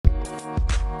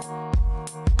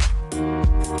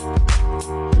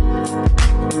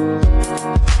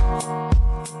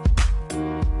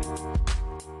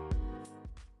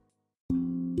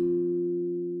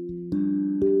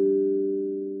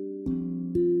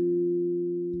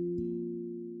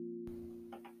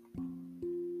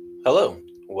Hello,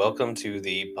 welcome to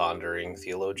the Pondering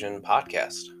Theologian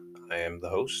podcast. I am the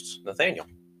host, Nathaniel.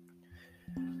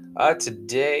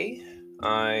 Today,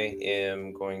 I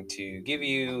am going to give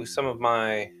you some of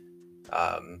my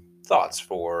thoughts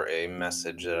for a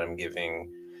message that I'm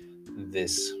giving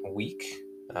this week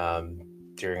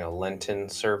during a Lenten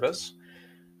service.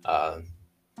 Uh,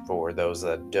 for those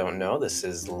that don't know, this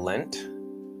is Lent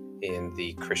in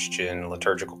the Christian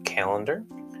liturgical calendar.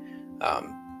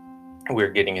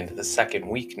 We're getting into the second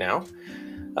week now.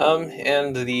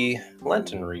 And the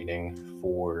Lenten reading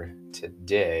for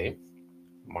today,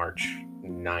 March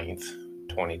 9th,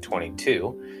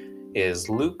 2022, is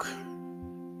Luke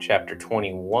chapter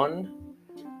 21,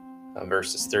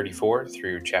 verses 34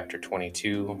 through chapter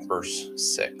 22, verse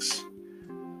 6.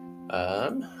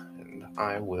 And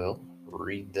I will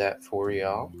read that for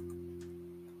y'all.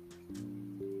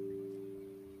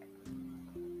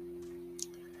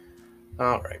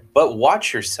 All right. But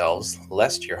watch yourselves,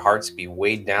 lest your hearts be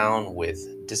weighed down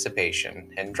with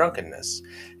dissipation and drunkenness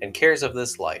and cares of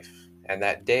this life, and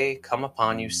that day come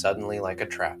upon you suddenly like a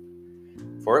trap.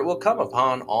 For it will come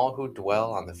upon all who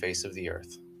dwell on the face of the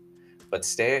earth. But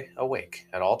stay awake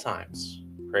at all times,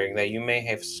 praying that you may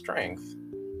have strength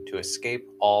to escape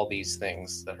all these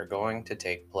things that are going to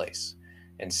take place,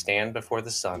 and stand before the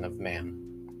Son of Man.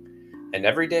 And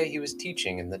every day he was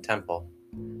teaching in the temple.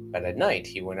 But at night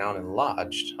he went out and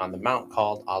lodged on the mount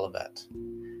called Olivet.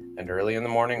 And early in the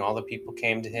morning all the people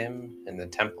came to him in the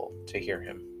temple to hear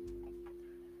him.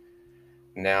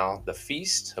 Now the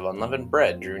feast of unleavened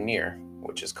bread drew near,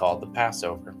 which is called the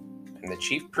Passover. And the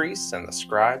chief priests and the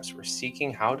scribes were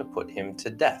seeking how to put him to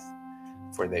death,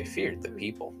 for they feared the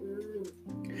people.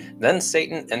 Then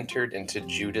Satan entered into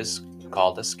Judas,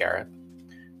 called Iscariot,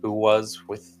 who was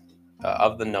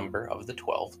of the number of the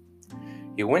 12.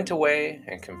 He went away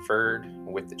and conferred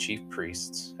with the chief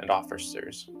priests and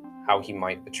officers how he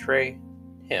might betray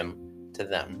him to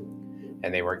them.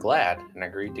 And they were glad and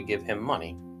agreed to give him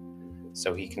money.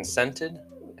 So he consented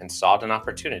and sought an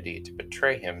opportunity to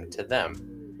betray him to them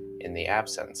in the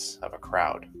absence of a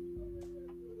crowd.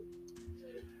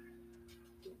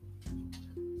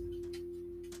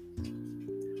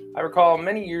 I recall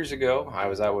many years ago, I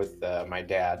was out with my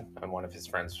dad on one of his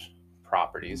friends'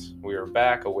 properties. We were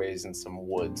back a ways in some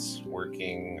woods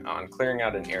working on clearing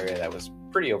out an area that was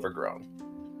pretty overgrown.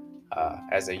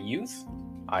 As a youth,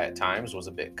 I at times was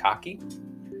a bit cocky.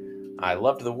 I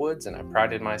loved the woods and I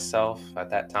prided myself at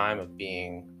that time of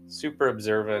being super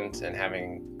observant and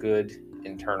having good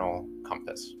internal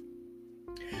compass.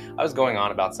 I was going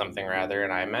on about something rather,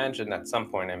 and I imagined at some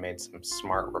point I made some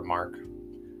smart remark.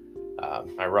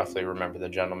 I roughly remember the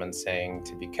gentleman saying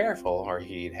to be careful or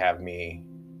he'd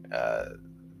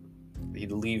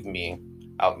leave me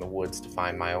out in the woods to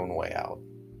find my own way out.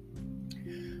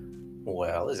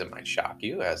 Well, as it might shock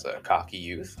you, as a cocky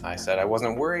youth, I said I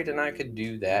wasn't worried and I could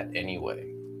do that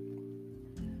anyway.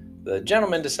 The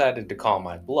gentleman decided to call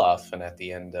my bluff, and at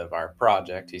the end of our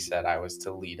project, he said I was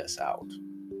to lead us out.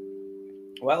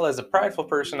 Well, as a prideful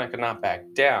person, I could not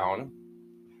back down.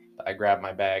 I grabbed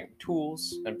my bag of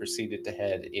tools and proceeded to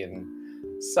head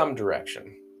in some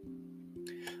direction.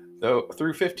 Though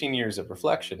through 15 years of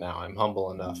reflection now, I'm humble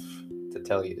enough to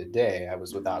tell you today I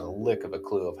was without a lick of a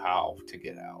clue of how to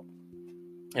get out.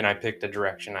 And I picked a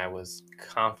direction I was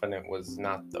confident was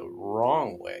not the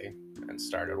wrong way and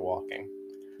started walking.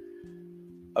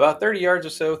 About 30 yards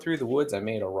or so through the woods, I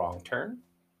made a wrong turn,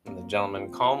 and the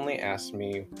gentleman calmly asked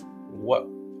me why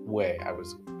I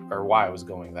was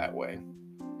going that way.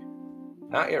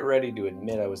 Not yet ready to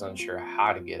admit I was unsure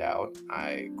how to get out,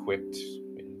 I quipped,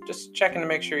 just checking to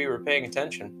make sure you were paying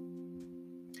attention.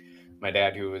 My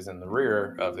dad, who was in the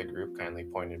rear of the group, kindly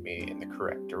pointed me in the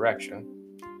correct direction.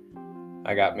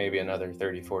 I got maybe another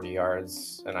 30-40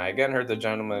 yards, and I again heard the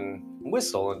gentleman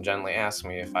whistle and gently ask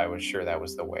me if I was sure that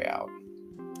was the way out.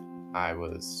 I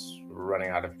was running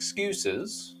out of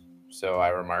excuses, so I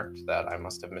remarked that I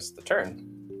must have missed the turn.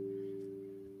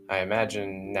 I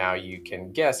imagine now you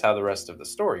can guess how the rest of the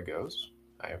story goes.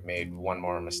 I have made one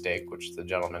more mistake, which the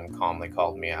gentleman calmly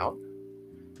called me out,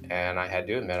 and I had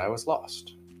to admit I was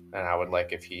lost, and I would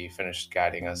like if he finished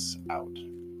guiding us out.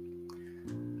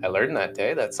 I learned that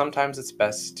day that sometimes it's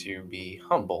best to be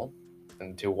humble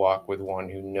and to walk with one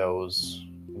who knows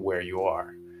where you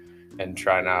are and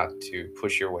try not to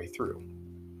push your way through.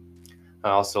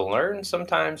 I also learned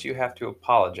sometimes you have to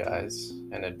apologize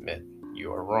and admit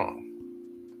you are wrong.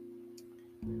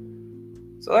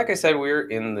 So like I said, we're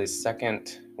in the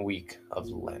second week of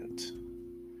Lent.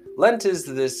 Lent is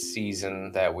this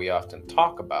season that we often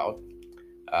talk about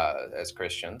as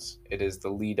Christians. It is the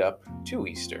lead up to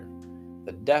Easter.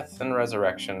 the death and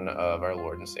resurrection of our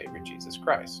Lord and Savior Jesus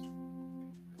Christ.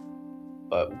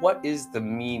 But what is the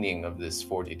meaning of this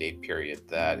 40-day period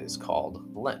that is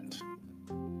called Lent?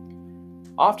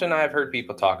 Often I've heard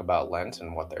people talk about Lent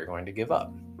and what they're going to give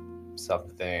up.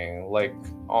 Something likened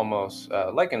almost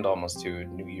to a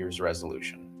New Year's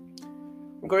resolution.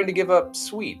 I'm going to give up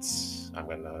sweets. I'm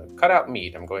going to cut out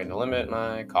meat. I'm going to limit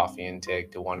my coffee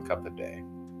intake to 1 cup a day.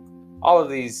 All of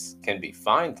these can be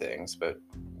fine things, but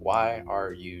why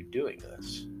are you doing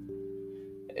this?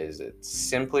 Is it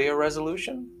simply a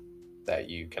resolution that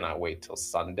you cannot wait till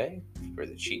Sunday for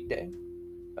the cheat day,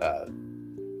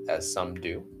 as some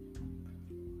do?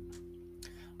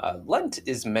 Lent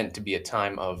is meant to be a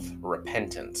time of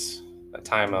repentance, a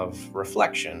time of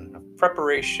reflection, of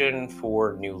preparation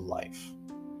for new life.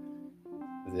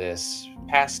 This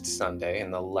past Sunday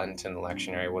in the Lenten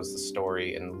lectionary was the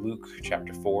story in Luke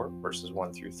chapter 4, verses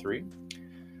 1 through 3.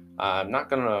 I'm not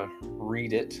going to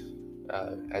read it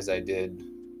as I did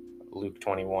Luke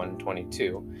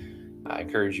 21:22. I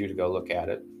encourage you to go look at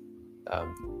it.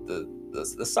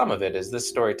 The sum of it is this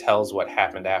story tells what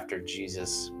happened after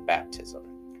Jesus' baptism.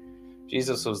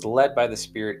 Jesus was led by the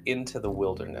Spirit into the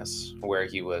wilderness where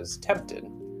he was tempted.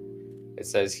 It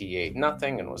says he ate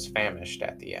nothing and was famished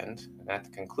at the end. And at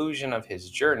the conclusion of his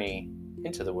journey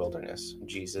into the wilderness,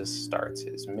 Jesus starts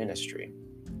his ministry.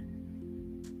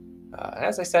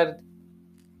 As I said,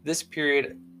 this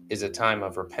period is a time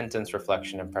of repentance,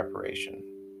 reflection, and preparation.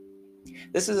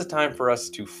 This is a time for us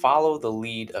to follow the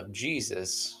lead of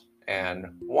Jesus and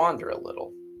wander a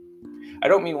little. I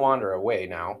don't mean wander away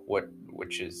now,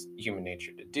 which is human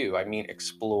nature to do. I mean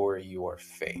explore your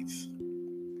faith.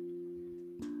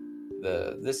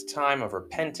 This time of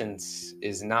repentance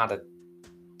is not a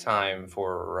time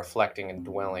for reflecting and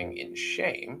dwelling in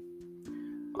shame.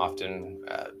 Often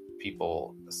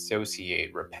people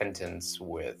associate repentance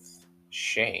with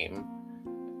shame,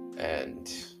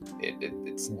 and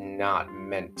it's not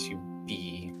meant to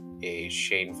be a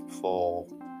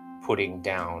shameful putting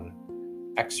down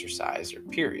exercise or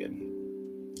period.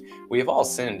 We have all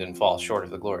sinned and fall short of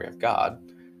the glory of God.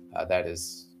 That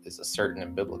is a certain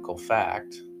and biblical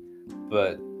fact.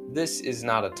 But this is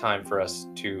not a time for us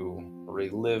to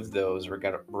relive those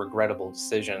regrettable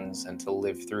decisions and to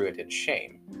live through it in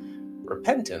shame.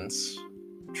 Repentance,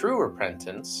 true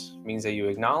repentance, means that you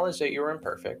acknowledge that you're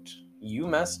imperfect, you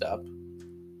messed up,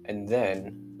 and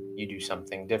then you do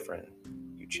something different.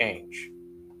 You change.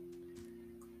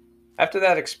 After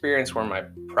that experience where my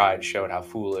pride showed how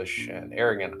foolish and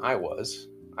arrogant I was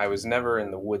never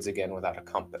in the woods again without a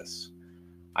compass.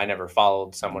 I never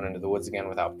followed someone into the woods again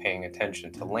without paying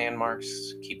attention to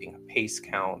landmarks, keeping a pace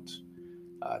count,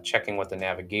 checking what the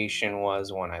navigation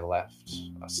was when I left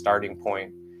a starting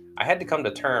point. I had to come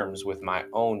to terms with my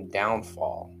own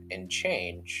downfall and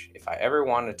change if I ever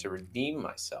wanted to redeem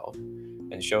myself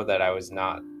and show that I was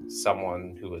not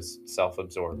someone who was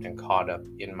self-absorbed and caught up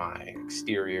in my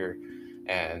exterior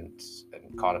and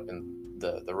caught up in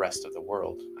the rest of the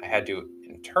world. I had to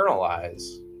internalize,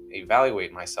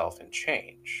 evaluate myself, and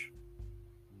change.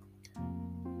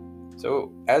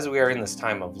 So as we are in this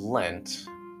time of Lent,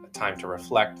 a time to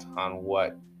reflect on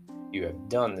what you have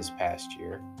done this past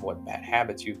year, what bad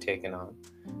habits you've taken on,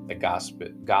 the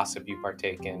gossip you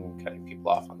partake in, cutting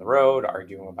people off on the road,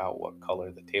 arguing about what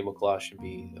color the tablecloth should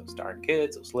be, those darn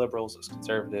kids, those liberals, those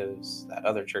conservatives, that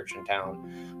other church in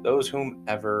town, those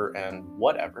whomever and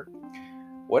whatever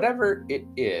it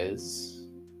is,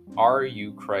 are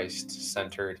you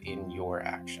Christ-centered in your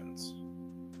actions?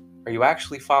 Are you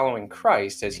actually following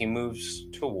Christ as he moves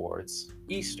towards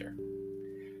Easter?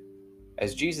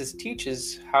 As Jesus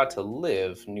teaches how to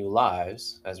live new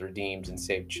lives as redeemed and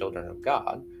saved children of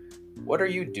God, what are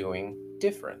you doing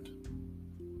different?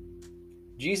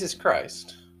 Jesus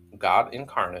Christ, God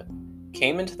incarnate,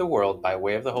 came into the world by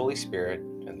way of the Holy Spirit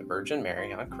and the Virgin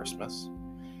Mary on Christmas.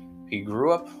 He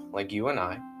grew up like you and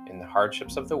I in the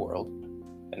hardships of the world,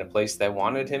 in a place that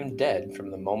wanted him dead from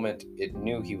the moment it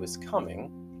knew he was coming.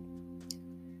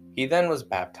 He then was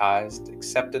baptized,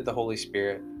 accepted the Holy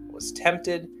Spirit, was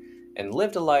tempted, and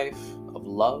lived a life of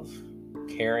love,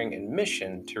 caring, and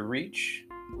mission to reach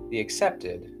the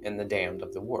accepted and the damned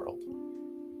of the world.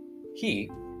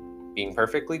 He, being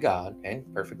perfectly God and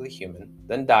perfectly human,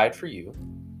 then died for you.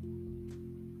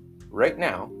 Right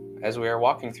now, as we are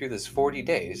walking through this 40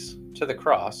 days to the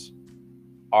cross,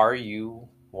 are you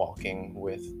walking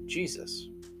with Jesus?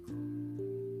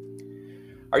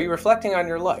 Are you reflecting on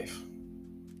your life?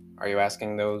 Are you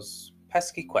asking those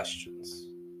pesky questions?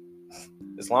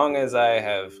 As long as I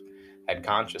have had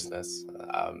consciousness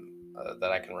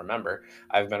that I can remember,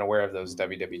 I've been aware of those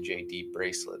WWJD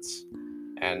bracelets.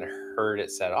 and heard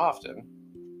it said often.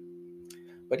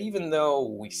 But even though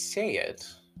we say it,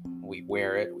 we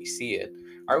wear it, we see it,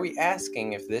 are we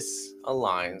asking if this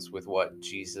aligns with what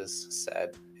Jesus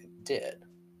said it did?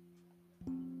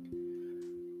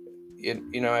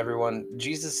 Everyone,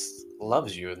 Jesus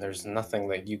loves you, and there's nothing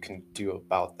that you can do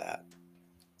about that.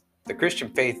 The Christian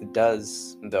faith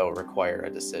does, though, require a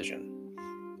decision.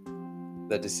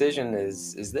 The decision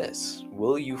is this: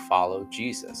 will you follow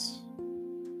Jesus?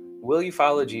 Will you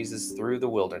follow Jesus through the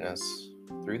wilderness,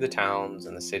 through the towns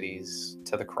and the cities,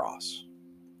 to the cross?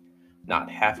 Not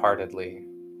half-heartedly,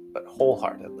 but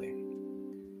wholeheartedly.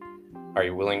 Are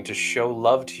you willing to show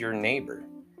love to your neighbor,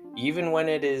 even when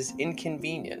it is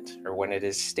inconvenient or when it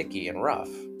is sticky and rough?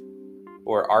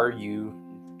 Or are you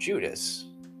Judas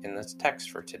in this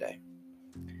text for today,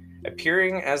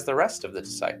 appearing as the rest of the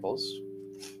disciples,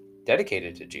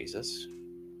 dedicated to Jesus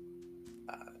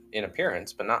in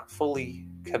appearance, but not fully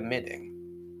committing?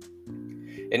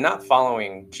 In not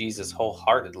following Jesus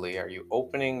wholeheartedly, are you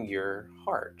opening your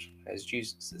heart, as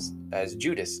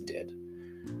Judas did,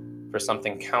 for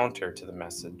something counter to the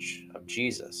message of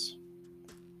Jesus?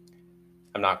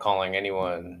 I'm not calling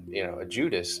anyone, a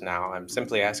Judas now. I'm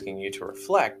simply asking you to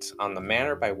reflect on the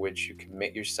manner by which you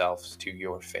commit yourselves to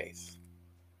your faith.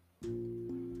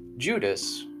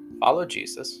 Judas followed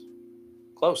Jesus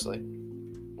closely.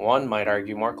 One might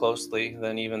argue more closely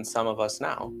than even some of us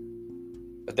now.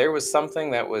 But there was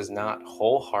something that was not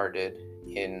wholehearted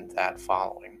in that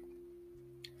following.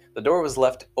 The door was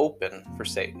left open for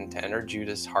Satan to enter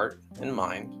Judas' heart and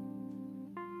mind.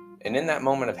 And in that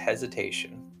moment of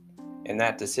hesitation, in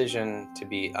that decision to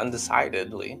be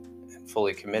undecidedly and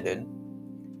fully committed,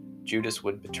 Judas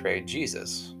would betray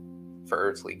Jesus for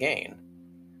earthly gain,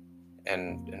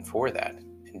 and for that,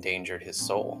 endangered his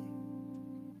soul.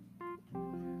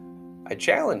 I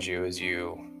challenge you as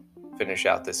you finish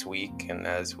out this week and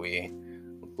as we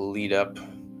lead up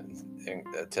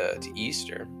to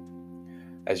Easter,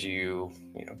 as you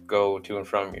go to and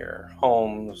from your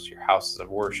homes, your houses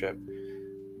of worship,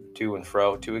 to and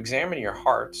fro, to examine your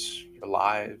hearts, your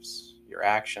lives, your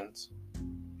actions.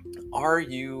 Are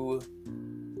you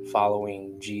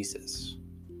following Jesus,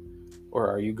 or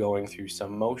are you going through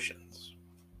some motions?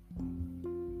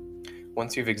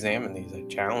 Once you've examined these, I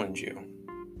challenge you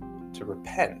to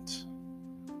repent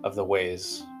of the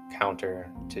ways counter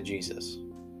to Jesus.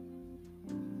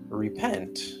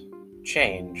 Repent,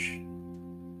 change,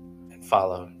 and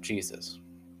follow Jesus.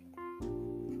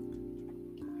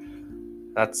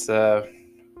 That's where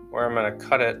I'm going to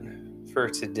cut it for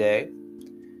today.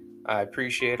 I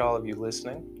appreciate all of you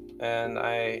listening, and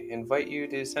I invite you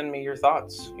to send me your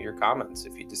thoughts, your comments.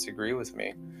 If you disagree with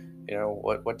me,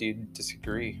 what do you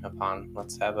disagree upon?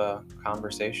 Let's have a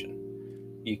conversation.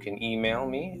 You can email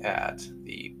me at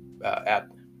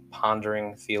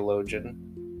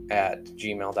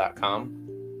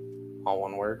ponderingtheologian@gmail.com, all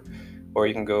one word, or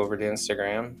you can go over to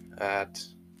Instagram at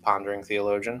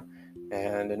ponderingtheologian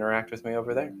and interact with me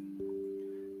over there.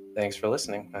 Thanks for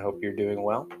listening. I hope you're doing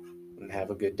well, and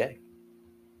have a good day.